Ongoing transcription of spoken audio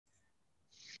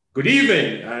Good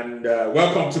evening, and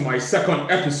welcome to my second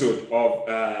episode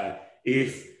of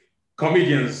If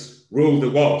Comedians Rule the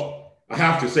World. I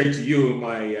have to say to you,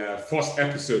 my first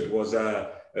episode was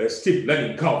a steep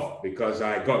learning curve because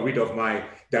I got rid of my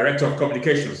director of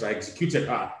communications. I executed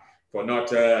her for not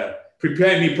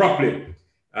preparing me properly.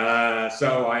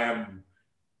 So I am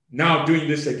now doing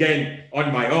this again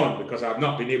on my own because I've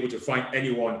not been able to find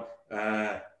anyone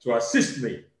to assist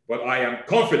me. But I am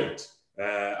confident.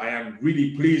 I am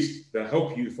really pleased to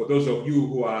help you. For those of you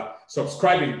who are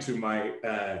subscribing to my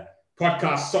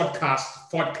podcast,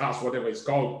 podcast, whatever it's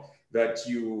called, that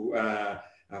you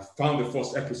found the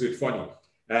first episode funny.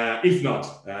 If not,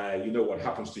 you know what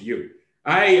happens to you.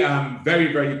 I am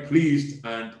very, very pleased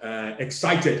and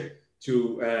excited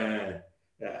to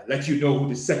let you know who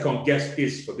the second guest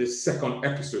is for this second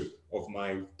episode of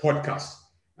my podcast.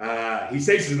 He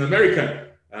says he's an American,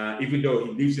 even though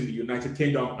he lives in the United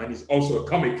Kingdom and is also a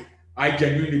comic. I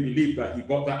genuinely believe that he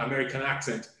got that American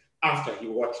accent after he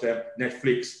watched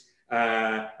Netflix.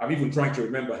 I'm even trying to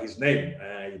remember his name.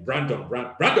 Brandon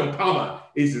Palmer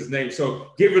is his name.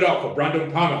 So give it up for Brandon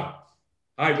Palmer.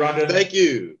 Hi, Brandon. Thank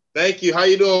you. How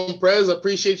you doing, Prez? I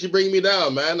appreciate you bringing me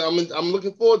down, man. I'm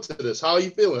looking forward to this. How are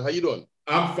you feeling? How you doing?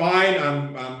 I'm fine.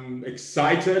 I'm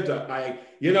excited. I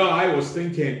was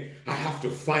thinking I have to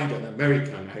find an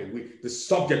American. The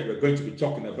subject we're going to be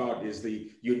talking about is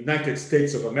the United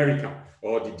States of America,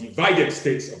 or the divided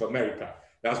states of America.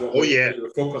 That's what we're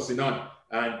focusing on.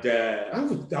 And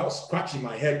I was scratching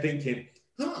my head thinking,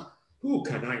 who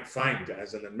can I find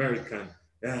as an American?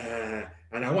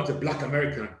 And I want a Black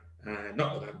American.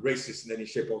 Not that I'm racist in any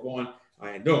shape or form.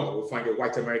 I know I will find a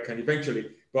white American eventually,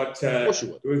 but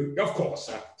of course.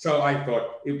 So I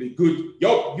thought it'd be good.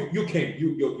 You came.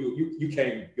 You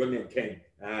came. Your name came.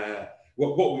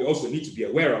 What we also need to be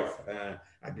aware of,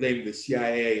 I blame the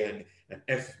CIA and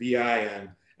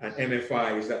FBI and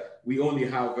MFI, is that we only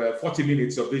have 40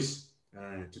 minutes of this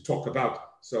to talk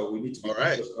about. So we need to be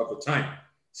conscious of the time.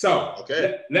 So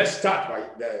let's start by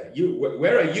you.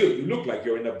 Where are you? You look like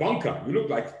you're in a bunker. You look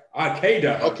like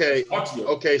Al-Qaeda.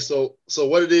 Okay. So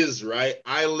what it is, right?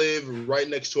 I live right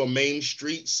next to a main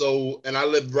street. And I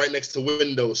live right next to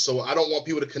windows. So I don't want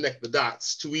people to connect the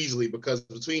dots too easily, because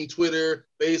between Twitter,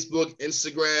 Facebook,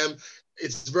 Instagram,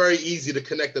 it's very easy to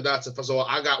connect the dots. So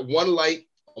I got one light.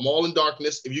 I'm all in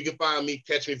darkness. If you can find me,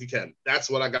 catch me if you can. That's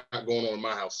what I got going on in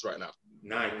my house right now.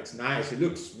 Nice. It's nice. It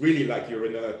looks really like you're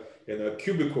in a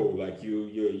cubicle. Like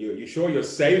you sure you're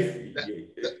safe?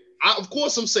 Of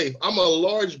course I'm safe. I'm a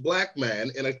large Black man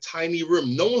in a tiny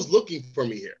room. No one's looking for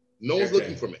me here. No one's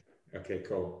looking for me. Okay,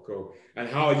 cool. And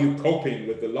how are you coping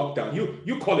with the lockdown?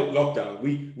 You call it lockdown.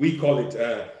 We call it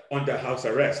under house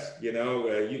arrest. You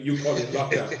call it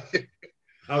lockdown.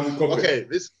 How are you coping? Okay,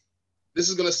 this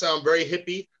is gonna sound very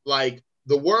hippie. Like,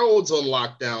 the world's on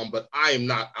lockdown, but I am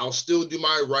not. I'll still do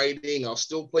my writing. I'll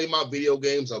still play my video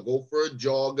games. I'll go for a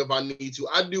jog if I need to.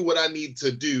 I do what I need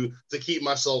to do to keep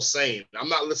myself sane. I'm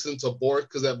not listening to Boris,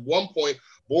 because at one point,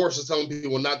 Boris was telling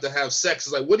people not to have sex.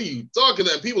 It's like, what are you talking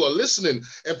about? And people are listening,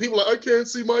 and people are like, I can't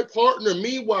see my partner.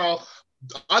 Meanwhile,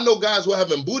 I know guys who are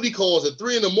having booty calls at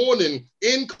 3 a.m.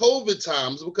 in COVID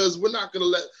times, because we're not going to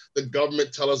let the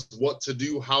government tell us what to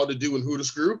do, how to do, and who to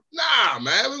screw. Nah,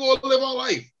 man, we're going to live our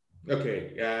life.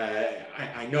 Okay,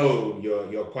 I know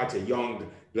you're quite a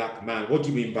young Black man. What do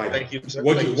you mean by Thank you, sir.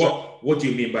 What do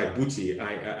you mean by booty?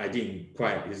 I didn't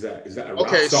quite. Is that a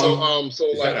rap song? So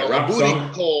like a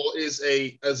booty call is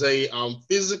a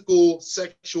physical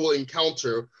sexual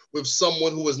encounter with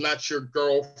someone who is not your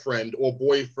girlfriend or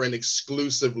boyfriend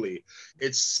exclusively.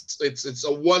 It's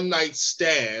a one night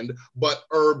stand, but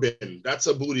urban. That's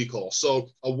a booty call. So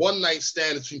a one night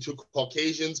stand is between two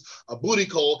Caucasians. A booty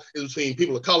call is between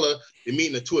people of color. They're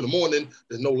meeting at 2 a.m.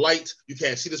 There's no light. You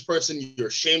can't see this person. You're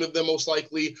ashamed of them most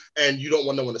likely, and you don't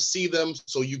want no one to see them.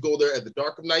 So you go there at the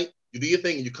dark of night. You do your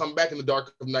thing, and you come back in the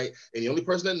dark of night, and the only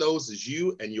person that knows is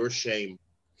you and your shame.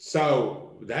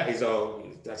 So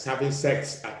that's having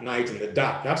sex at night in the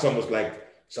dark. That's almost like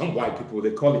some white people,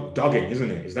 they call it dogging, isn't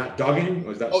it? Is that dogging,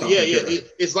 or is that something different?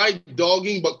 It's like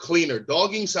dogging, but cleaner.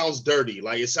 Dogging sounds dirty.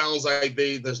 Like, it sounds like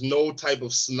there's no type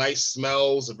of nice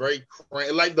smells,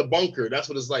 like the bunker. That's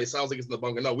what it's like. It sounds like it's in the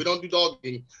bunker. No, we don't do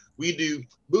dogging. We do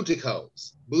booty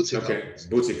calls. Booty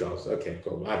calls. Okay,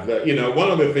 cool.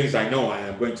 One of the things I know I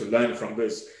am going to learn from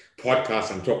this podcast,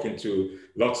 I'm talking to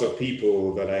lots of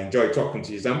people that I enjoy talking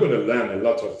to, is I'm going to learn a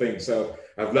lot of things. So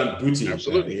I've learned booty.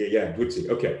 Absolutely. Booty.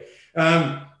 Okay.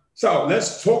 So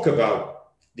let's talk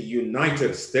about the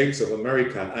United States of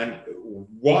America and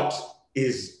what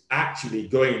is actually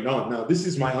going on. Now, this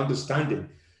is my understanding.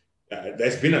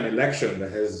 there's been an election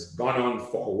that has gone on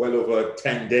for well over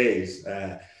 10 days.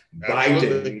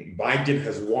 Biden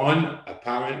has won,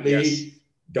 apparently. Yes.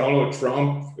 Donald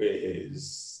Trump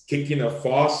is kicking a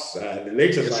fuss. The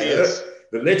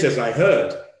latest I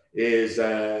heard is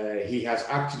he has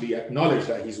actually acknowledged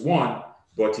that he's won,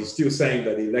 but he's still saying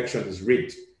that the election is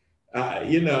rigged.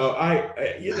 America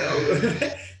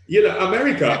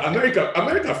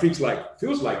feels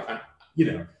like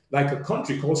like a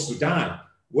country called Sudan,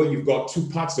 where you've got two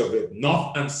parts of it,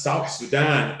 North and South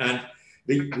Sudan, and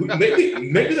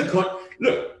maybe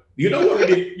look. You know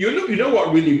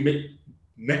what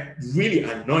really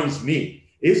annoys me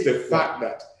is the fact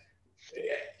that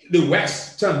the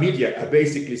Western media are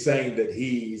basically saying that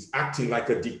he's acting like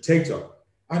a dictator.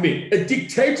 I mean, a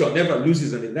dictator never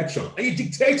loses an election. A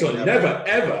dictator never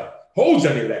ever holds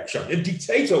an election. A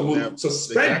dictator will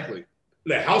suspend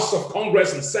the House of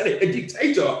Congress and Senate. A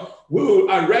dictator will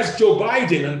arrest Joe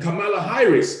Biden and Kamala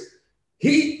Harris.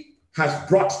 He has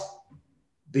brought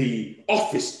the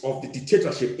office of the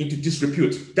dictatorship into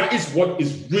disrepute. That is what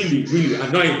is really, really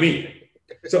annoying me.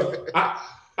 So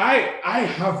I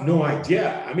have no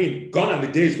idea. I mean, gone are the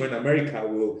days when America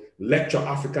will lecture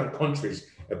African countries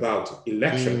about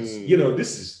elections.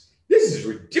 This is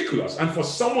ridiculous. And for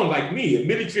someone like me, a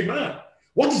military man,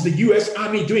 what is the US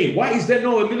Army doing? Why is there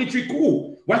no military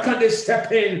coup? Why can't they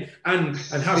step in and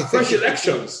have fresh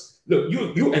elections? Look,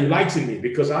 you enlighten me,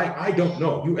 because I don't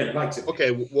know. You enlighten me.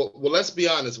 Okay, well, let's be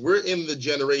honest. We're in the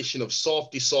generation of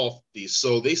softies.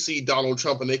 So they see Donald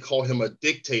Trump and they call him a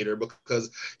dictator because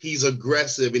he's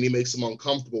aggressive and he makes them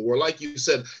uncomfortable. Where, like you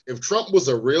said, if Trump was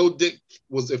a real dictator,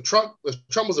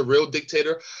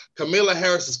 Kamala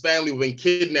Harris's family would have been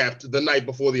kidnapped the night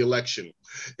before the election.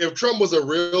 If Trump was a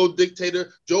real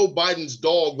dictator, Joe Biden's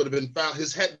dog would have been found.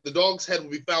 The dog's head would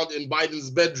be found in Biden's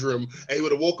bedroom, and he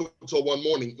would have woken up until one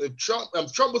morning. If Trump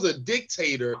was a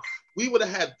dictator, we would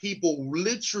have had people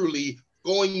literally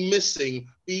going missing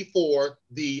before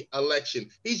the election.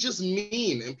 He's just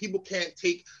mean, and people can't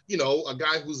take, a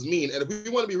guy who's mean. And if we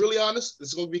want to be really honest, this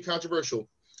is going to be controversial.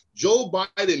 Joe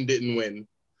Biden didn't win.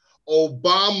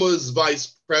 Obama's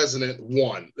vice president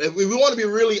won. If we want to be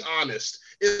really honest,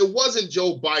 it wasn't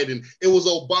Joe Biden. It was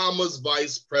Obama's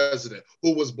vice president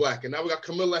who was black. And now we got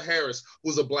Kamala Harris,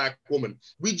 who's a black woman.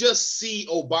 We just see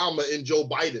Obama in Joe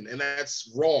Biden, and that's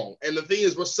wrong. And the thing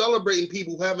is, we're celebrating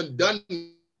people who haven't done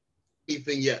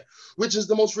anything yet, which is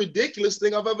the most ridiculous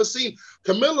thing I've ever seen.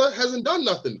 Kamala hasn't done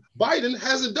nothing. Biden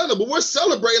hasn't done it, but we're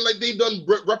celebrating like they've done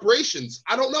reparations.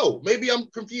 I don't know. Maybe I'm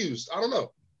confused. I don't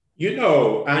know.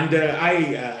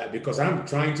 Because I'm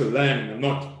trying to learn. I'm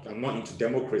not into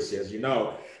democracy, as you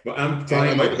know, but I'm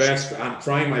trying my best. I'm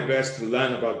trying my best to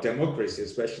learn about democracy,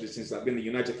 especially since I've been in the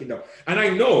United Kingdom. And I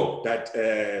know that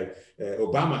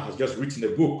Obama has just written a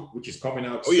book, which is coming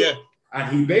out soon. Yeah. And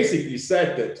he basically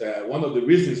said that one of the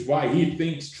reasons why he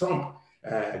thinks Trump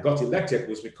got elected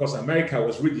was because America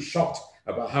was really shocked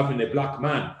about having a black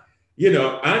man.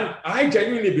 And I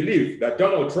genuinely believe that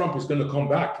Donald Trump is going to come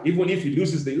back, even if he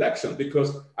loses the election,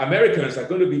 because Americans are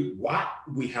going to be what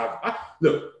we have.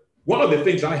 Look, one of the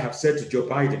things I have said to Joe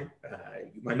Biden,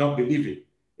 you might not believe it,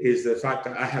 is the fact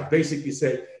that I have basically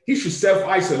said he should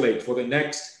self-isolate for the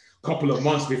next couple of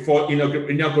months before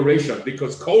inauguration,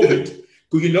 because COVID,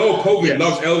 COVID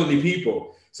loves elderly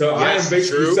people. So I am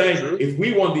basically saying, if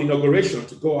we want the inauguration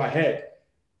to go ahead,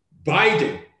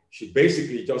 Biden should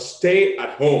basically just stay at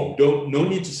home. No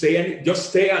need to say anything. Just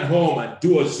stay at home and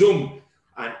do a Zoom.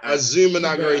 A Zoom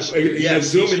inauguration. Yes,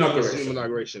 Zoom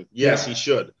inauguration. Yes, he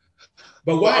should.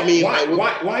 But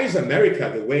why is America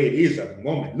the way it is at the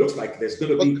moment? It looks like there's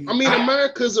going to be.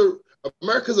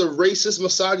 America's a racist,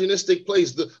 misogynistic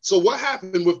place. So what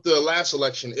happened with the last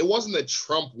election? It wasn't that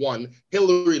Trump won,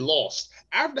 Hillary lost.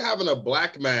 After having a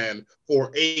black man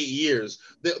for 8 years,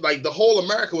 the whole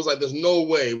America was like, there's no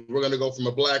way we're going to go from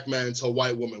a black man to a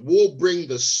white woman. We'll bring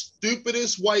the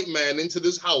stupidest white man into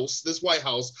this White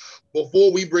House,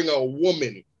 before we bring a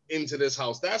woman into this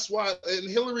house. That's why, and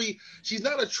Hillary, she's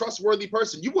not a trustworthy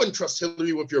person. You wouldn't trust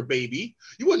Hillary with your baby.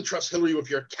 You wouldn't trust Hillary with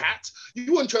your cat.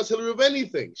 You wouldn't trust Hillary with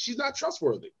anything. She's not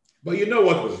trustworthy. But you know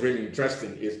what was really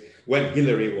interesting is when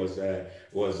Hillary was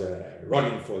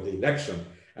running for the election,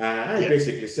 I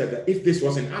basically said that if this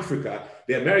was in Africa,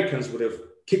 the Americans would have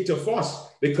kicked her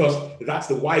fuss, because that's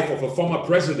the wife of a former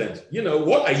president.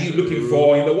 What are you looking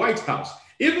for in the White House?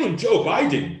 Even Joe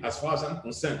Biden, as far as I'm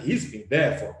concerned, he's been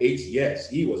there for 8 years.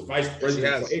 He was vice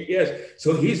president for 8 years,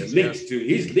 so he's linked to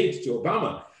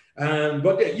Obama. I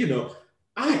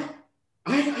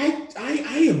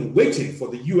am waiting for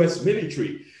the U.S.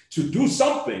 military to do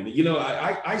something. You know,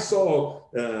 I saw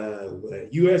a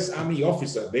U.S. Army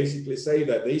officer basically say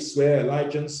that they swear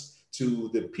allegiance to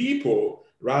the people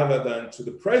rather than to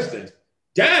the president.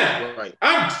 Damn, Right.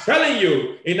 I'm telling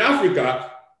you, in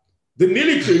Africa, the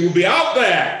military will be out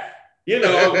there. You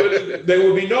know, there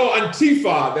will be no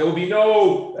Antifa. There will be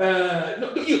no,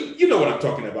 you know what I'm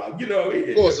talking about. You know,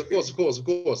 of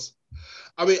course.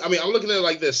 I mean, I'm looking at it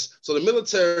like this. So the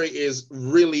military is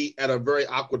really at a very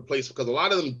awkward place because a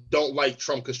lot of them don't like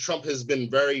Trump because Trump has been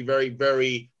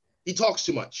very, he talks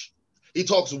too much. He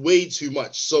talks way too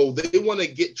much. So they want to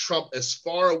get Trump as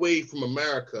far away from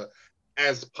America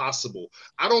as possible.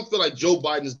 I don't feel like Joe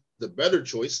Biden is the better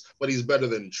choice, but he's better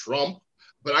than Trump.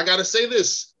 But I got to say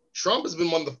this. Trump has been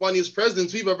one of the funniest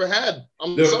presidents we've ever had.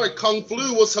 I'm sorry, Kung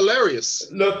Flu was hilarious.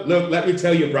 Look, let me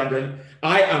tell you, Brandon,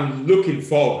 I am looking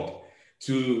forward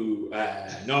to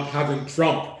not having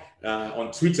Trump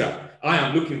on Twitter. I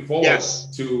am looking forward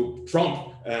to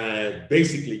Trump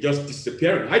basically just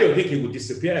disappearing. I don't think he will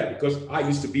disappear because I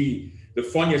used to be the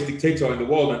funniest dictator in the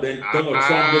world, and then Donald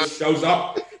Trump just shows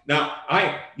up. Now,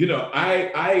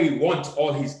 I want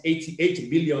all his 88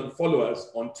 million followers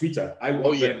on Twitter. I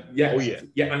want them,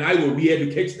 and I will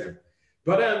re-educate them.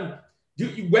 But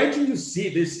where do you see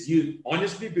this? Do you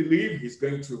honestly believe he's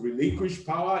going to relinquish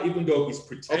power, even though he's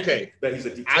pretending that he's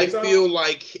a dictator?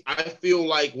 I feel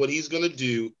like what he's going to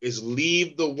do is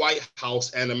leave the White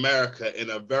House and America in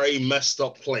a very messed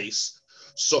up place.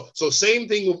 So same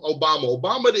thing with Obama.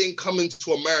 Obama didn't come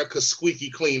into America squeaky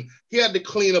clean. He had to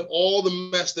clean up all the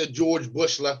mess that George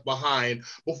Bush left behind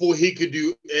before he could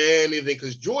do anything,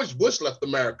 because George Bush left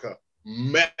America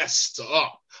messed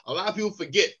up. A lot of people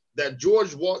forget that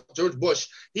George Bush,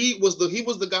 he was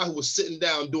the guy who was sitting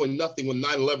down doing nothing when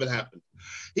 9/11 happened.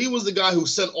 He was the guy who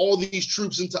sent all these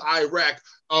troops into Iraq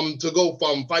to go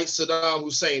fight Saddam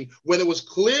Hussein when it was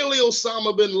clearly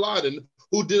Osama bin Laden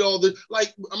who did all the,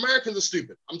 like, Americans are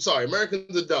stupid. I'm sorry,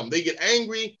 Americans are dumb. They get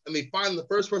angry and they find the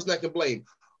first person that can blame.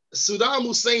 Saddam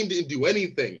Hussein didn't do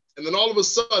anything. And then all of a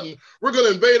sudden, we're going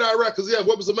to invade Iraq because,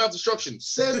 weapons of mass destruction.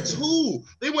 Says who?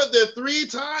 They went there 3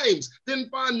 times,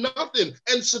 didn't find nothing.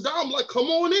 And Saddam, like, come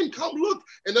on in, come look.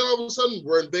 And then all of a sudden,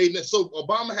 we're invading. So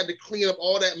Obama had to clean up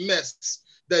all that mess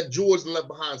that George left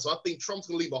behind. So I think Trump's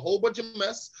going to leave a whole bunch of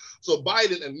mess. So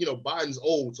Biden, and Biden's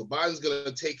old, so Biden's going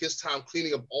to take his time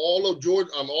cleaning up all of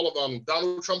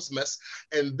Donald Trump's mess,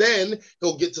 and then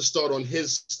he'll get to start on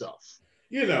his stuff.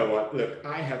 You know what? Look,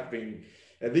 I have been,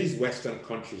 these Western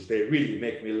countries, they really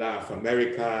make me laugh.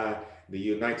 America, the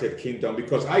United Kingdom,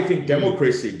 because I think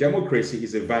democracy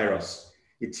is a virus.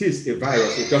 It is a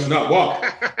virus. It does not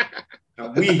work.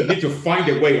 And we need to find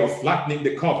a way of flattening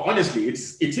the curve. Honestly, it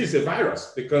is a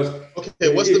virus because...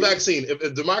 Okay, what's the vaccine?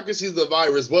 If democracy is the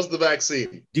virus, what's the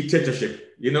vaccine?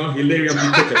 Dictatorship. Hilarious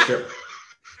dictatorship.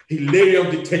 Hilarious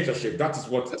dictatorship. That is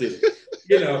what it is.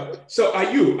 So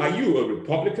are you a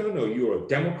Republican or you're a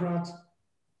Democrat?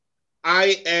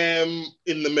 I am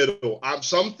in the middle.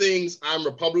 Some things I'm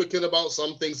Republican about,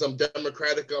 some things I'm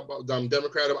Democratic about.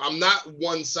 I'm not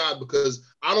one side because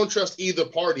I don't trust either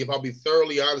party, if I'll be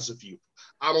thoroughly honest with you.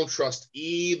 I don't trust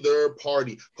either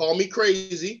party. Call me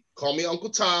crazy, call me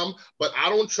Uncle Tom, but I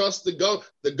don't trust the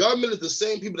government. The government is the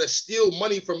same people that steal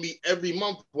money from me every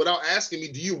month without asking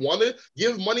me, do you want to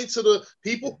give money to the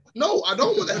people? No, I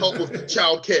don't want to help with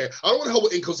child care. I don't want to help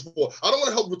with income support. I don't want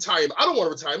to help with retirement. I don't want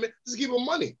retirement. Just give them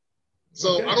money.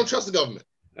 So I don't trust the government.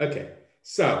 Okay.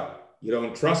 So you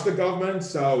don't trust the government.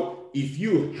 So if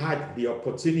you had the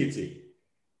opportunity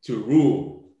to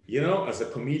rule, as a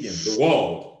comedian, the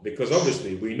world, because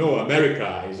obviously we know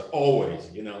America is always,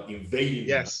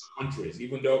 invading countries,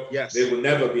 even though they will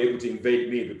never be able to invade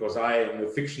me because I am a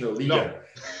fictional leader,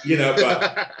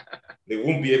 but they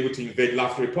won't be able to invade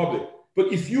Laughter Republic.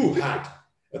 But if you had,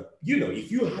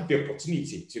 if you had the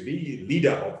opportunity to be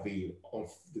leader of the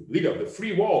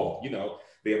free world,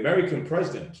 the American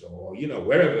president, or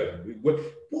wherever,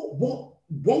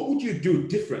 what would you do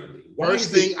differently?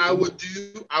 First thing I would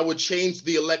do, I would change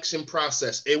the election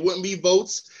process. It wouldn't be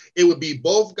votes. It would be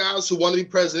both guys who want to be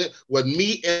president would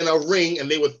meet in a ring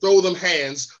and they would throw them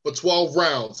hands for 12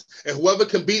 rounds. And whoever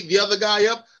can beat the other guy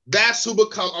up, that's who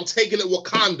I'm taking it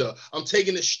Wakanda. I'm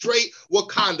taking it straight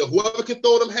Wakanda. Whoever can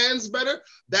throw them hands better,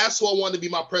 that's who I want to be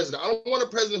my president. I don't want a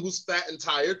president who's fat and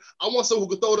tired. I want someone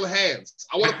who can throw them hands.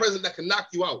 I want a president that can knock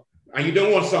you out. And you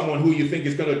don't want someone who you think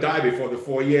is going to die before the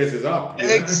 4 years is up.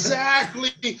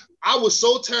 Exactly. I was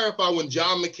so terrified when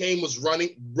John McCain was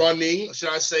running, should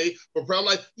I say, for president. I'm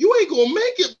like, you ain't going to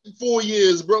make it 4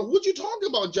 years, bro. What you talking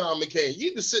about, John McCain?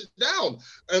 You need to sit down.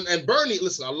 And Bernie,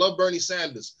 listen, I love Bernie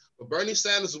Sanders. But Bernie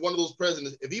Sanders is one of those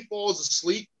presidents, if he falls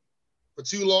asleep for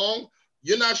too long,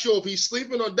 You're not sure if he's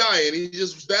sleeping or dying. He's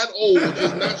just that old,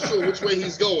 just not sure which way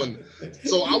he's going.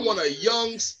 So I want a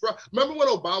young. Remember when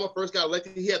Obama first got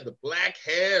elected? He had the black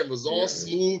hair and was all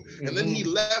smooth, and then he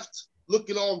left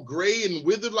looking all gray and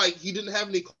withered, like he didn't have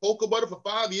any cocoa butter for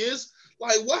 5 years.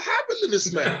 Like, what happened to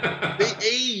this man? They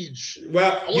age.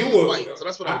 Well, so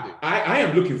that's what I do. I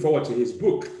am looking forward to his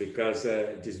book because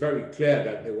it is very clear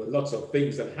that there were lots of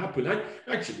things that happened. And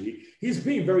actually, he's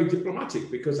being very diplomatic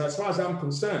because, as far as I'm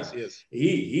concerned, yes.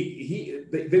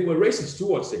 they were racist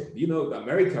towards him. You know,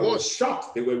 America was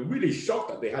shocked. They were really shocked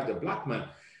that they had the black man.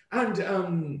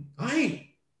 And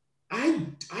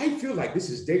I feel like this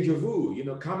is deja vu. You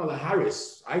know, Kamala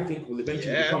Harris, I think will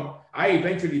eventually become. I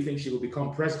eventually think she will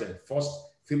become president, first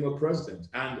female president.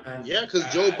 And yeah, because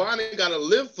Joe Biden got to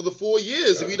live for the 4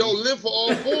 years. If he don't live for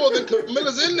all 4, then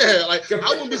Camilla's in there. Like,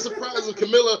 I wouldn't be surprised if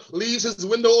Camilla leaves his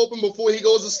window open before he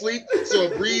goes to sleep, so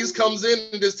a breeze comes in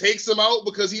and just takes him out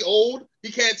because he's old.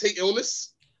 He can't take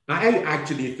illness. I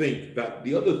actually think that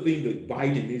the other thing that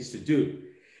Biden needs to do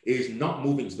is not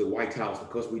moving to the White House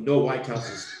because we know White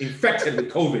House is infected with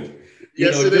COVID.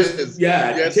 It is.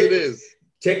 Yeah. Yes, it is.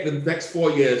 Take the next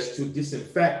 4 years to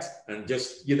disinfect and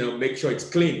just, make sure it's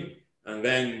clean. And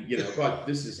then, God,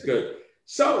 this is good.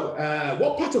 So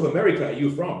what part of America are you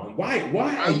from? And why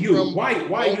are you in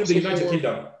the United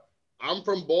Kingdom? I'm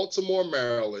from Baltimore,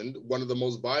 Maryland, one of the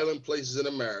most violent places in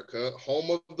America,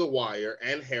 home of The Wire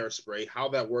and Hairspray. How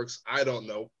that works, I don't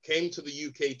know. Came to the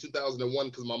UK 2001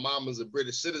 because my mom is a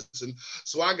British citizen.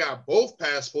 So I got both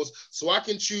passports so I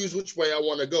can choose which way I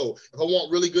want to go. If I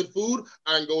want really good food,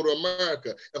 I can go to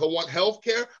America. If I want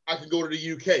healthcare, I can go to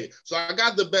the UK. So I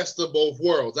got the best of both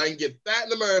worlds. I can get fat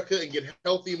in America and get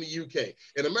healthy in the UK.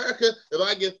 In America, if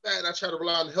I get fat and I try to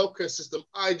rely on the healthcare system,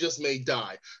 I just may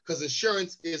die because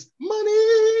insurance is money.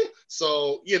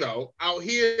 So, out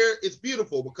here, it's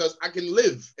beautiful because I can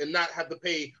live and not have to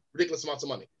pay ridiculous amounts of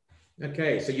money.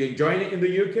 Okay, so you're enjoying it in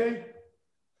the UK?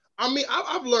 I mean,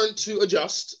 I've learned to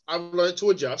adjust. There are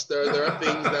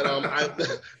things that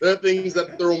there are things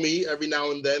that throw me every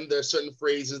now and then. There are certain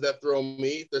phrases that throw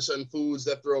me. There's certain foods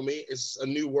that throw me. It's a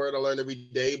new word I learn every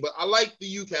day. But I like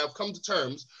the UK. I've come to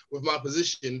terms with my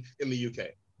position in the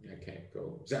UK. Okay,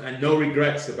 cool. So, and no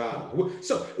regrets about it.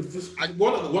 So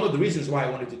one of the reasons why I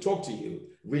wanted to talk to you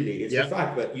really is the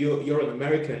fact that you're an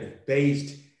American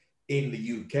based in the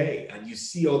UK and you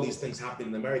see all these things happening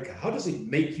in America. How does it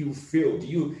make you feel? Do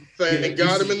you thank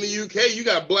God I'm in the UK? You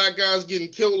got black guys getting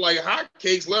killed like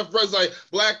hotcakes, left, right, like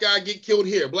black guy get killed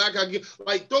here, black guy get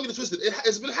like, don't get it twisted.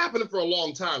 It's been happening for a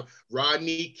long time.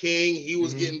 Rodney King, he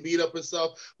was getting beat up and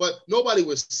stuff, but nobody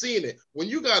was seeing it. When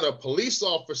you got a police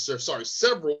officer,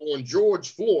 several on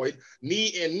George Floyd,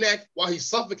 knee and neck while he's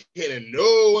suffocating and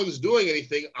no one's doing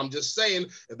anything. I'm just saying,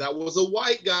 if that was a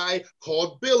white guy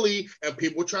called Billy and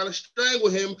people were trying to strangle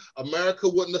him, America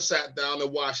wouldn't have sat down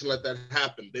and watched and let that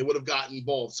happen. They would have gotten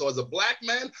involved. So as a black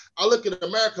man, I look at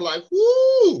America like,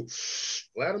 whoo,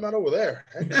 glad I'm not over there.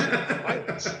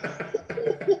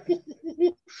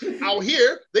 Out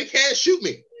here, they can't shoot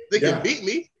me. They can beat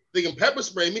me. They can pepper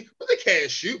spray me, but they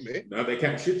can't shoot me. No, they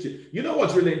can't shoot you. You know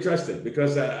what's really interesting?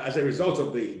 Because as a result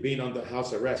of being under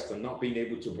house arrest and not being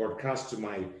able to broadcast to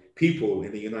my people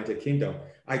in the United Kingdom,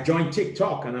 I joined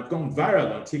TikTok and I've gone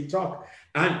viral on TikTok.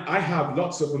 And I have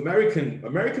lots of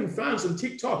American fans on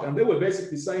TikTok, and they were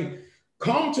basically saying,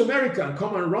 come to America and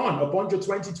come and run up until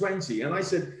 2020. And I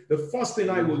said, the first thing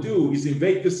I will do is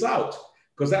invade the South,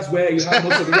 because that's where you have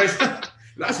most of the race.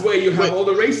 That's where you have all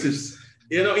the races.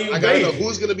 I gotta know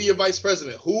who's gonna be your vice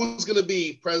president. Who's gonna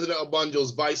be President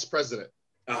Obunjo's vice president?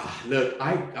 Look,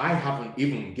 I haven't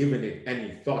even given it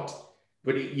any thought,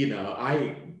 but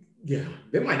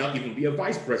there might not even be a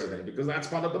vice president because that's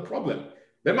part of the problem.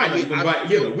 They might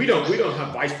not even we don't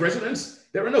have vice presidents.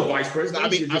 There are no vice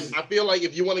presidents. I feel like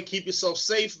if you want to keep yourself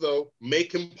safe, though,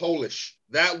 make him Polish.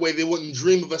 That way they wouldn't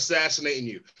dream of assassinating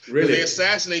you. Really? If they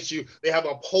assassinate you, they have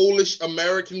a Polish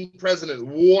American president.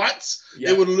 What?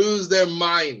 Yeah. They would lose their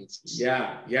minds.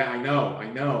 Yeah, I know.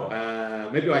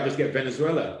 Maybe I just get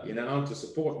Venezuela, to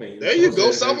support me. There you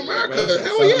go, South America.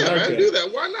 Hell yeah, man, do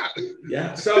that. Why not?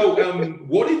 Yeah. So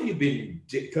what have you been,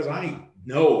 because I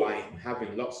know I'm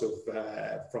having lots of,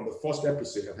 from the first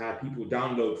episode, I've had people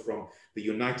download from the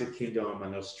United Kingdom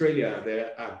and Australia.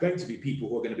 There are going to be people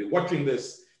who are going to be watching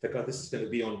this, because this is going to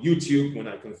be on YouTube when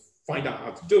I can find out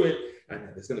how to do it. And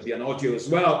there's going to be an audio as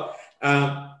well.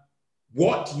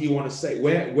 What do you want to say?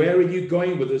 Where are you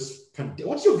going with this?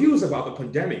 What's your views about the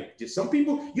pandemic? Do some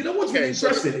people, what's really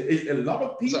interesting is a lot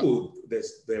of people,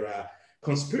 there are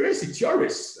conspiracy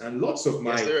theorists and lots of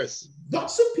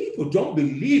people don't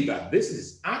believe that this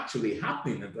is actually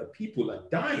happening and that people are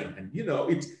dying. And,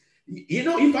 You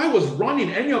know, if I was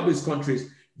running any of these countries,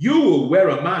 you will wear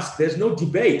a mask. There's no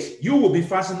debate. You will be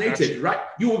vaccinated, right?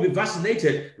 You will be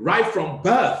vaccinated right from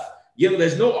birth. You know,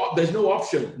 there's no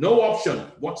option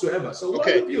whatsoever. So what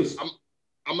are your views?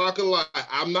 I'm not gonna lie.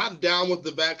 I'm not down with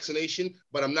the vaccination,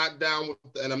 but I'm not down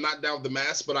with the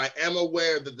mask. But I am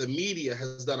aware that the media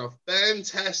has done a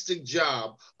fantastic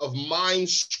job of mind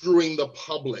screwing the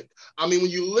public. I mean,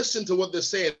 when you listen to what they're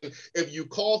saying, if you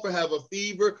cough or have a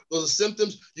fever, those are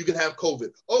symptoms, you can have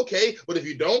COVID. Okay, but if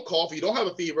you don't cough, you don't have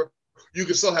a fever, you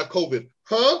can still have COVID.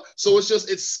 Huh? So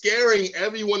it's scaring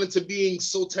everyone into being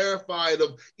so terrified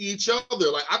of each other.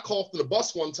 Like I coughed in the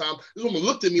bus one time. This woman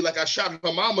looked at me like I shot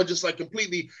her mama, just like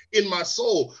completely in my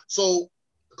soul. So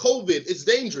COVID, it's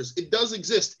dangerous. It does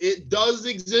exist. It does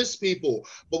exist, people.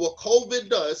 But what COVID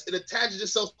does, it attaches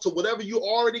itself to whatever you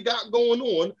already got going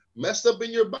on, messed up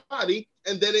in your body,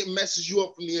 and then it messes you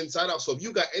up from the inside out. So if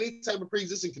you got any type of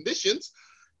pre-existing conditions,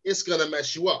 it's going to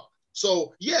mess you up.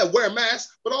 So yeah, wear a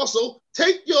mask, but also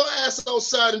take your ass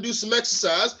outside and do some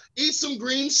exercise, eat some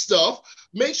green stuff,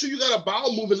 make sure you got a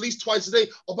bowel movement at least twice a day.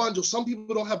 Obanjo, some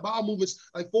people don't have bowel movements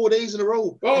like 4 days in a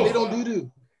row. And they don't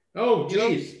do. Oh,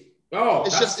 geez. Oh,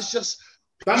 it's just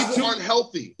people aren't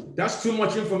healthy. That's too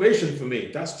much information for me.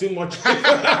 That's too much.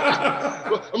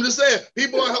 I'm just saying,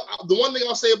 people are. The one thing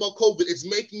I'll say about COVID, it's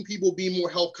making people be more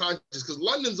health conscious because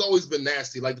London's always been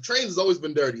nasty. Like the trains has always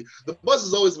been dirty. The bus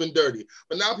has always been dirty.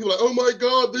 But now people are like, oh my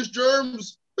God, there's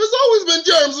germs. There's always been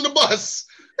germs in the bus.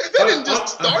 They didn't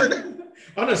just start.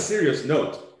 On a serious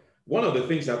note, one of the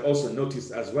things I've also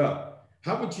noticed as well,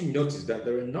 haven't you noticed that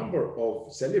there are a number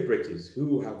of celebrities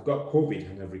who have got COVID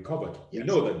and have recovered? Yes. You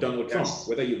know that Donald Trump,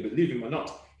 whether you believe him or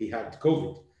not, he had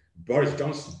COVID. Boris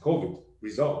Johnson, COVID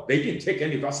resolved. They didn't take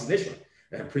any vaccination.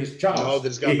 Prince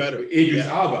Charles, got better. Idris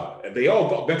Elba, they all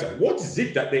got better. What is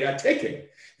it that they are taking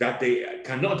that they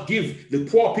cannot give the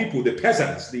poor people, the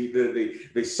peasants,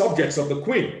 the subjects of the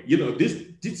Queen? You know, this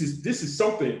is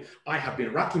something I have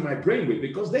been racking my brain with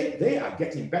because they are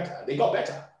getting better. They got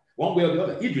better. One way or the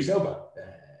other, Idris Elba,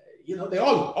 you know, they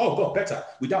all got better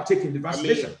without taking the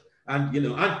vaccination. And, you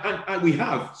know, and we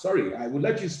have, sorry, I will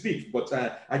let you speak, but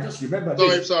I just remember.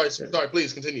 Sorry,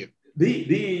 please continue.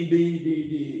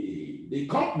 The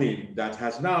company that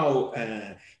has now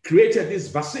created this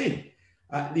vaccine,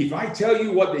 if I tell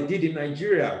you what they did in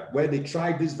Nigeria, where they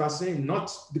tried this vaccine,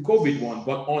 not the COVID one,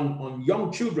 but on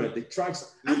young children, they tried,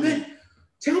 and then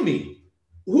tell me,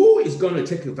 who is going to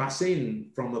take a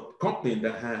vaccine from a company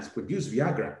that has produced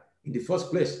Viagra in the first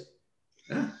place?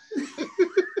 Huh?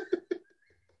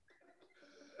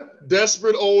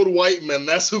 Desperate old white men.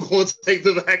 That's who's going to take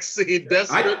the vaccine.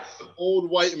 Desperate old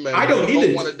white men. I don't need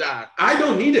it. Want to die. I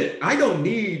don't need it. I don't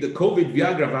need the COVID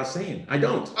Viagra vaccine. I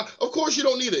don't. Of course you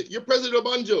don't need it. You're President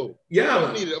Obanjo. Yeah. You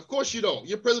don't need it. Of course you don't.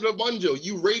 You're President Obanjo.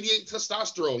 You radiate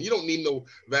testosterone. You don't need no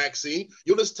vaccine.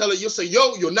 You'll just tell it. You'll say,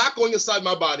 yo, you're not going inside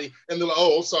my body. And they're like,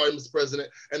 oh, sorry, Mr. President.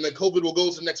 And then COVID will go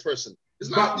to the next person. It's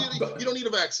not. You don't need a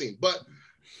vaccine. But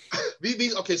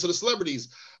these. Okay, so the celebrities,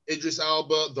 Idris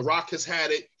Elba, The Rock has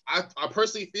had it. I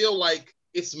personally feel like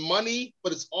it's money,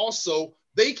 but it's also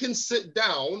they can sit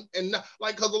down and not,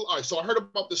 like, all right, so I heard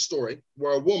about this story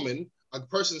where a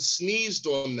person sneezed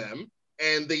on them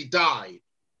and they died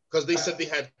because they said they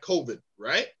had COVID,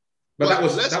 right? But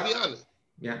let's be honest.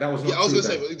 Yeah, that was not I was going to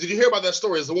say, did you hear about that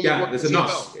story? It's a woman. Yeah, it's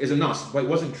a nurse, but it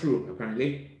wasn't true,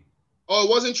 apparently. Oh, it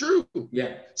wasn't true.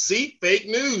 Yeah. See, fake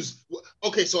news.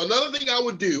 Okay, so another thing I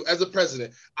would do as a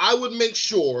president, I would make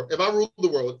sure, if I ruled the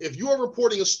world, if you are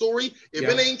reporting a story, if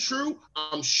it ain't true,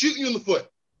 I'm shooting you in the foot.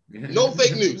 No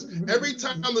fake news. Every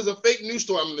time there's a fake news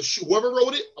story, I'm going to shoot whoever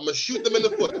wrote it. I'm going to shoot them in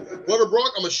the foot. Whoever brought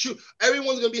it, I'm going to shoot.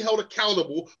 Everyone's going to be held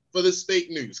accountable for this fake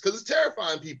news because it's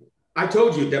terrifying people. I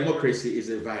told you democracy is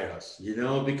a virus, you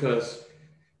know, because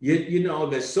you know,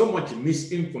 there's so much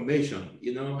misinformation,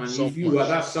 you know, and if you are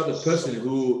that sort of person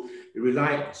who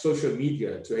rely on social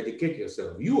media to educate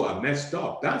yourself, you are messed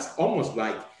up. That's almost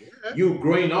like you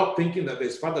growing up thinking that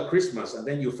there's Father Christmas, and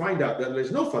then you find out that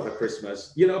there's no Father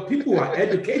Christmas. You know, people are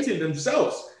educating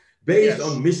themselves based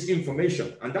on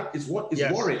misinformation, and that is what is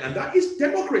worrying. And that is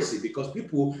democracy, because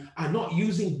people are not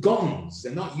using guns,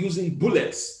 they're not using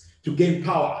bullets to gain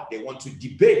power. They want to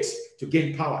debate to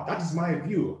gain power. That is my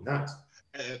view on that.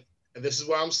 And this is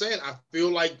what I'm saying. I feel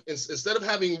like instead of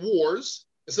having wars,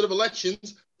 instead of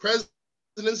elections,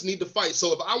 presidents need to fight.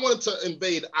 So if I wanted to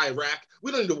invade Iraq,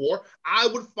 we don't need a war. I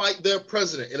would fight their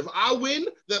president. And if I win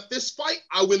that fist fight,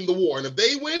 I win the war. And if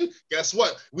they win, guess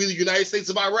what? We the United States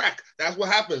of Iraq. That's what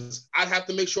happens. I'd have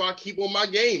to make sure I keep on my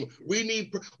game. We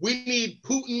need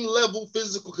Putin level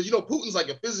physical, because you know Putin's like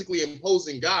a physically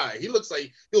imposing guy. He looks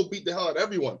like he'll beat the hell out of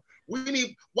everyone.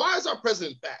 Why is our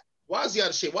president fat? Why is he out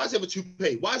of shape? Why does he have a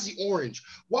toupee? Why is he orange?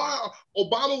 Why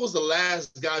Obama was the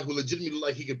last guy who legitimately looked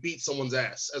like he could beat someone's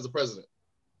ass as a president.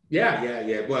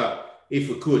 Yeah. Well, if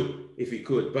he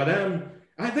could. But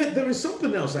there is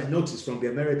something else I noticed from the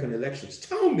American elections.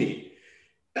 Tell me,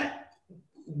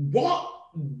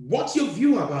 what's your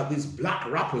view about these black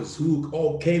rappers who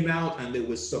all came out and they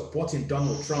were supporting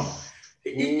Donald Trump?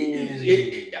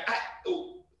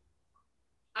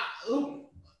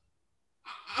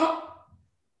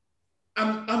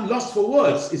 I'm lost for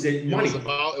words. Is it money?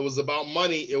 It was about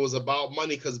money. It was about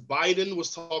money because Biden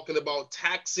was talking about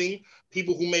taxing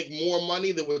people who make more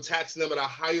money. They were taxing them at a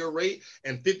higher rate.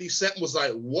 And 50 Cent was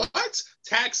like, what?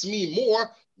 Tax me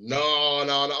more?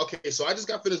 No. Okay, so I just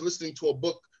got finished listening to a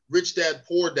book, Rich Dad,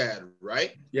 Poor Dad,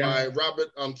 right? Yeah. By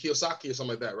Robert Kiyosaki or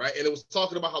something like that, right? And it was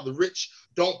talking about how the rich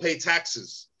don't pay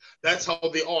taxes. That's how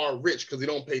they are rich, because they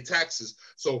don't pay taxes.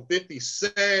 So 50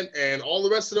 Cent and all the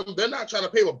rest of them, they're not trying to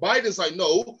pay. But Biden's like,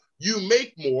 no, you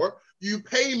make more, you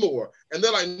pay more. And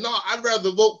they're like, no, I'd rather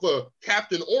vote for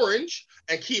Captain Orange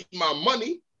and keep my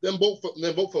money than vote for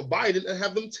Biden and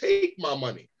have them take my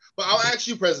money. But I'll ask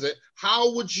you, President,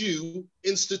 how would you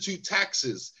institute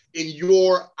taxes in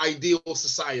your ideal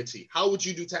society? How would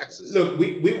you do taxes? Look,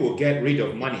 we will get rid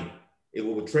of money. It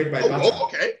will trade by barter.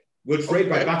 Okay. We'll trade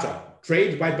by barter.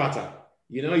 Trade by barter.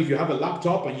 You know, if you have a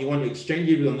laptop and you want to exchange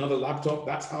it with another laptop,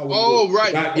 that's how we do.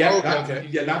 Right. That's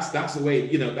the way,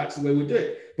 that's the way we do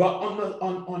it. But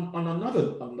on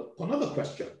another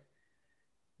question,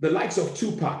 the likes of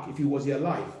Tupac, if he was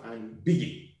alive, and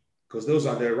Biggie, because those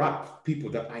are the rap people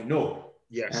that I know.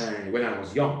 Yes. And when I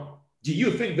was young, do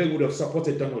you think they would have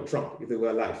supported Donald Trump if they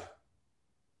were alive?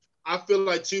 I feel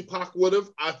like Tupac would have.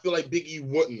 I feel like Biggie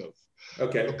wouldn't have.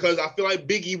 Okay. Because I feel like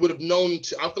Biggie would have known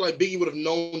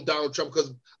Donald Trump,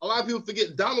 because a lot of people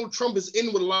forget Donald Trump is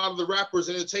in with a lot of the rappers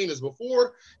and entertainers.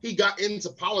 Before he got into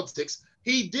politics,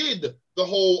 he did the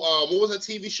whole, what was that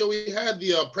TV show he had?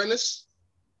 The Apprentice.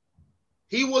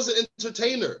 He was an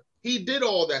entertainer. He did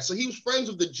all that. So he was friends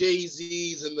with the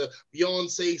Jay-Z's and the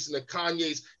Beyoncé's and the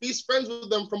Kanye's. He's friends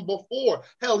with them from before.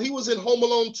 Hell, he was in Home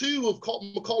Alone 2 with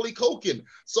Macaulay Culkin.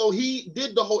 So he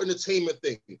did the whole entertainment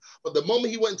thing. But the moment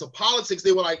he went into politics,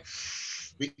 they were like,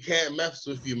 we can't mess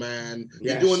with you, man.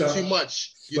 You're doing too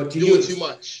much. You're doing too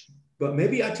much. But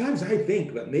maybe at times I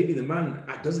think that maybe the man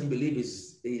doesn't believe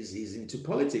he's into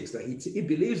politics, that he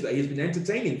believes that he's been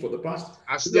entertaining for the past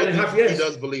 2.5 years. He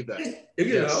does believe that.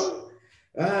 You know?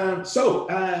 So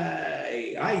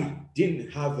I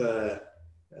didn't have an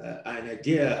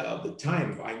idea of the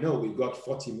time. I know we've got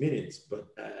 40 minutes, but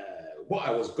what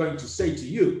I was going to say to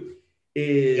you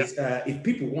is if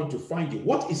people want to find you,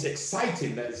 what is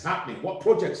exciting that is happening? What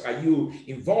projects are you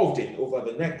involved in over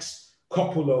the next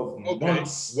couple of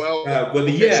months? Well,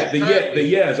 the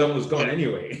year is almost gone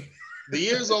anyway. The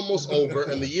year's almost over,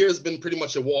 and the year's been pretty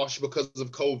much a wash because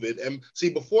of COVID. And see,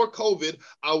 before COVID,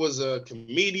 I was a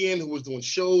comedian who was doing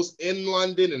shows in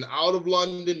London and out of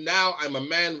London. Now I'm a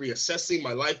man reassessing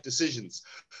my life decisions.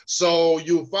 So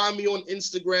you'll find me on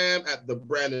Instagram at the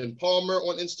Brandon Palmer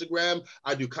on Instagram.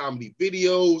 I do comedy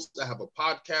videos. I have a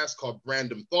podcast called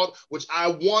Random Thought, which I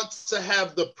want to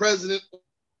have the president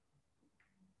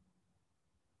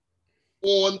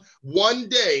on one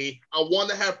day. I want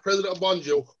to have President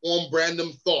Obanjo on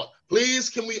Random Thought.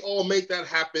 Please, can we all make that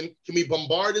happen? Can we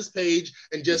bombard his page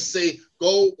and just say,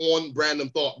 go on Random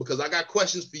Thought? Because I got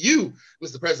questions for you,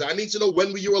 Mr. President. I need to know,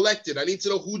 when were you elected? I need to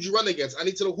know, who'd you run against? I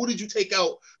need to know, who did you take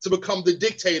out to become the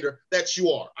dictator that you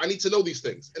are? I need to know these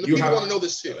things. And the people want to know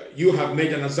this too. You have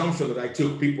made an assumption that I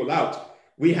took people out.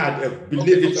 We had,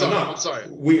 believe it or not, I'm sorry.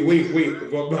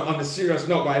 But on a serious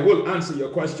note, but I will answer your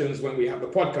questions when we have the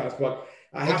podcast, but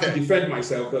I have to defend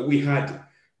myself that we had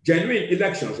genuine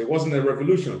elections. It wasn't a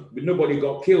revolution. Nobody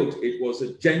got killed. It was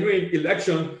a genuine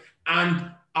election,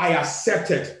 and I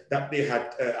accepted that they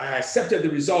had, I accepted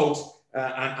the results,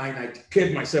 and I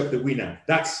declared myself the winner.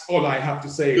 That's all I have to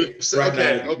say right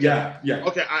now. Yeah.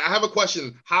 Okay, I have a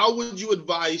question. How would you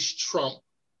advise Trump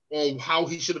on how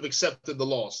he should have accepted the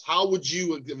loss? How would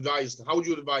you advise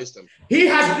him? He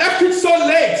has left it so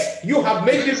late. You have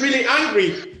made me really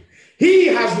angry. He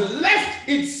has left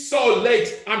it so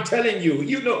late. I'm telling you,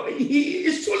 he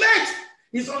is too late.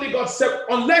 He's only got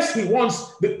unless he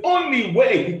wants, the only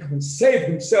way he can save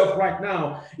himself right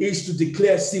now is to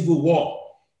declare civil war.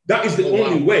 That is the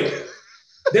only way.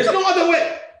 There's no other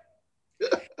way.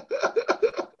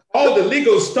 All the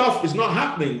legal stuff is not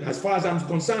happening as far as I'm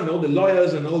concerned. All the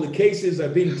lawyers and all the cases are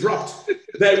being dropped.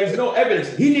 There is no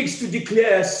evidence. He needs to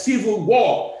declare civil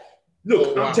war.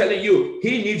 Look, I'm telling you,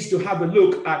 he needs to have a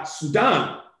look at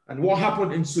Sudan and what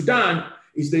happened in Sudan.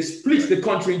 is they split the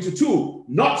country into two,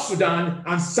 North Sudan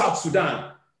and South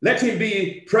Sudan. Let him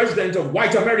be president of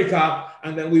white America,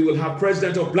 and then we will have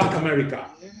president of black America.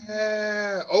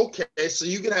 Yeah, okay. So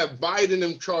you can have Biden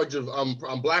in charge of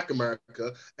black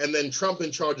America, and then Trump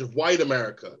in charge of white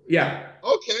America. Yeah.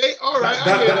 Okay, all right.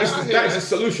 That is the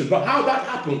solution. But how that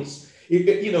happens,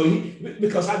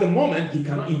 because at the moment he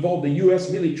cannot involve the U.S.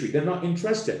 military. They're not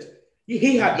interested.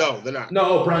 No, they're not.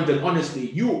 No, Brandon,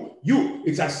 honestly,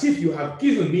 it's as if you have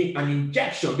given me an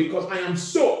injection, because I am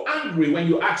so angry when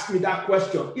you asked me that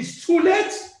question. It's too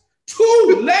late.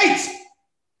 Too late.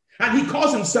 And he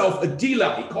calls himself a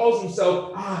dealer. He calls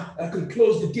himself, I can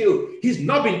close the deal. He's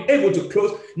not been able to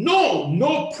close.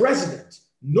 No president,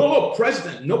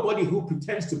 nobody who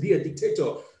pretends to be a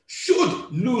dictator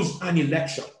should lose an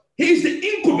election. He's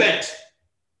the incumbent.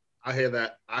 I hear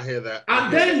that.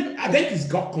 And then he's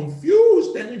got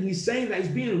confused. And then he's saying that he's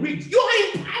being rigged. You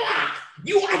are in power.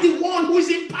 You are the one who is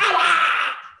in power.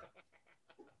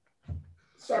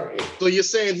 Sorry. So you're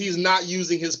saying he's not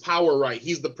using his power right.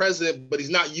 He's the president, but he's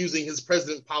not using his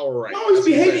president power right. No,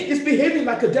 he's behaving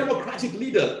like a democratic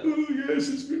leader. Oh, yes,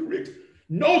 it's been rigged.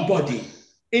 Nobody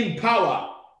in power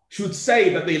should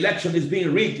say that the election is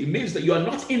being rigged. It means that you are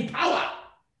not in power.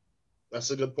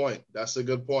 That's a good point.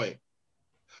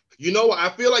 You know what? I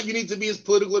feel like you need to be his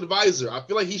political advisor. I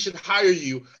feel like he should hire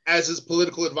you as his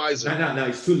political advisor. No,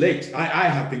 it's too late. I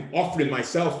have been offering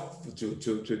myself to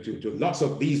lots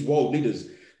of these world leaders,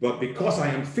 but because I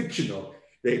am fictional,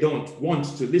 they don't want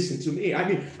to listen to me. I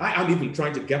mean, I'm even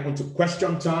trying to get onto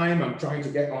Question Time. I'm trying to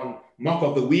get on Mock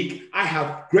of the Week. I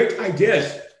have great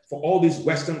ideas for all these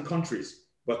Western countries.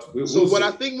 But we'll see.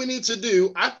 I think we need to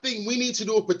do a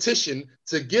petition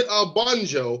to get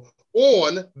Obanjo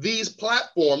on these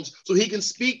platforms so he can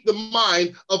speak the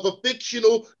mind of a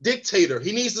fictional dictator.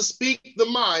 He needs to speak the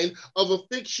mind of a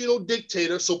fictional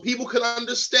dictator so people can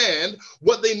understand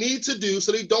what they need to do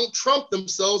so they don't trump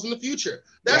themselves in the future.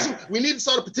 We need to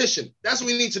start a petition. That's what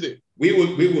we need to do. We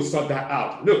will sort that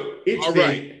out. Look,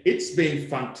 it's been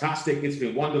fantastic. It's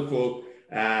been wonderful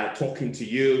talking to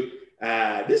you.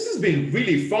 This has been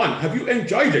really fun. Have you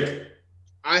enjoyed it?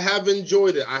 I have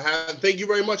enjoyed it. Thank you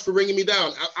very much for bringing me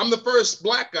down. I'm the first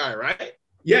black guy, right?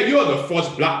 Yeah, you're the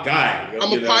first black guy.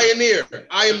 I'm a pioneer.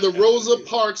 I am the Rosa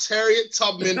Parks, Harriet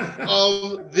Tubman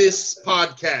of this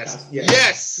podcast.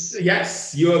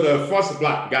 Yes, you're the first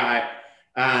black guy.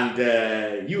 And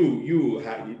this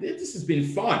has been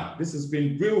fun. This has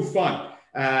been real fun.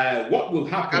 What will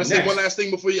happen next? I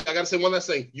gotta say one last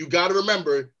thing. You gotta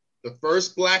remember, the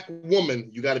first black woman,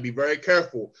 you got to be very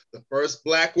careful. The first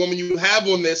black woman you have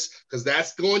on this, because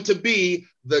that's going to be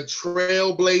the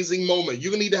trailblazing moment. You're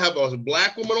going to need to have a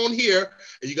black woman on here,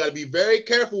 and you got to be very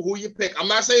careful who you pick. I'm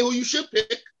not saying who you should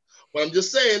pick, but I'm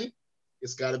just saying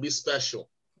it's got to be special.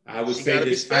 I will say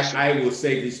this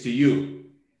to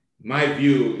you. My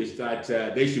view is that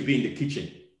they should be in the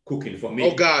kitchen cooking for me.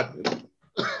 Oh, God.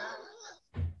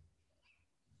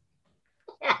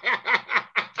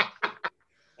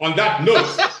 On that note,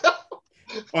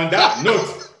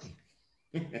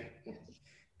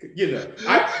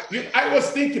 I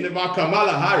was thinking about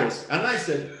Kamala Harris, and I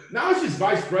said, now she's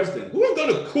vice president. Who's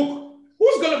going to cook?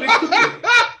 Who's going to be cooking?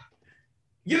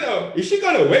 Is she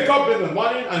going to wake up in the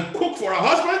morning and cook for her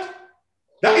husband?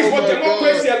 That is what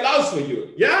democracy allows for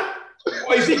you, yeah?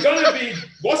 Or is it going to be,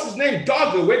 what's his name,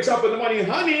 Doug, who wakes up in the morning,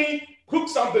 honey, cook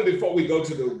something before we go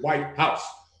to the White House?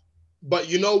 But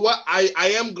you know what? I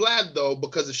am glad, though,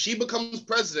 because if she becomes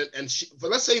president and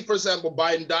let's say, for example,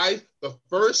 Biden dies, the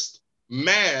first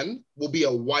man will be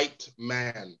a white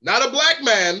man, not a black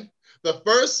man. The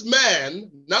first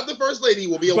man, not the first lady,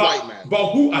 will be a white man.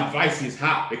 But who advises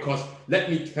her? Because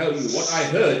let me tell you, what I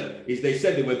heard is they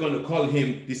said they were going to call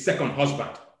him the second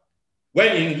husband.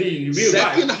 When in real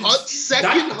life...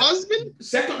 Second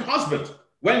husband?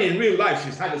 When in real life,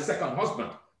 she's had a second husband.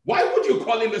 Why would you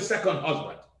call him a second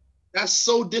husband? That's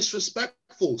so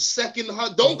disrespectful.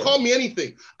 Don't call me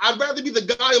anything. I'd rather be the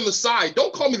guy on the side.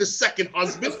 Don't call me the second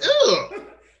husband. Ugh.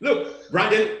 Look,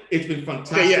 Brandon, it's been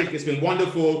fantastic. Yeah. It's been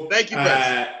wonderful. Thank you,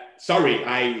 Brett. Sorry,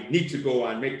 I need to go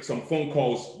and make some phone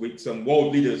calls with some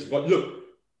world leaders. But look,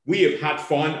 we have had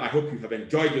fun. I hope you have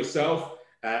enjoyed yourself.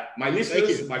 My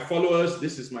listeners, my followers,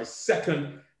 this is my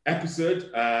second episode.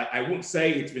 I won't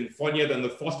say it's been funnier than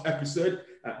the first episode,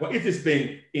 but it has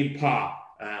been in par.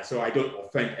 So I don't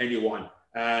offend anyone.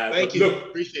 Thank you. Look,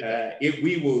 appreciate that. If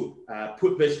we will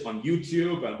put this on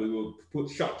YouTube, and we will put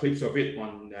short clips of it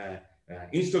on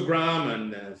Instagram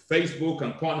and Facebook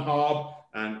and Pornhub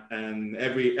and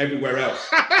everywhere else.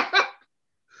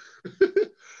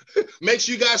 Make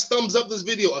sure you guys thumbs up this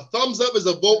video. A thumbs up is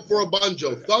a vote for a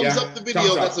Bunjo. Thumbs up the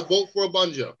video, that's a vote for a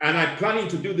Bunjo. And I'm planning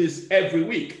to do this every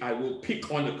week. I will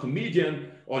pick on a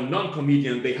comedian or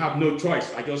non-comedian. They have no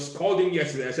choice. I just called him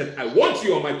yesterday. I said, I want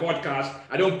you on my podcast.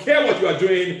 I don't care what you are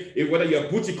doing, whether you're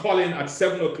booty calling at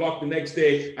 7 o'clock the next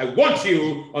day. I want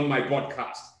you on my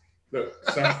podcast. Look,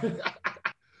 so,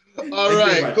 all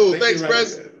right, cool. Thanks,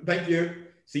 Prez. Thank you.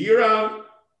 See you around.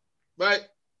 Bye.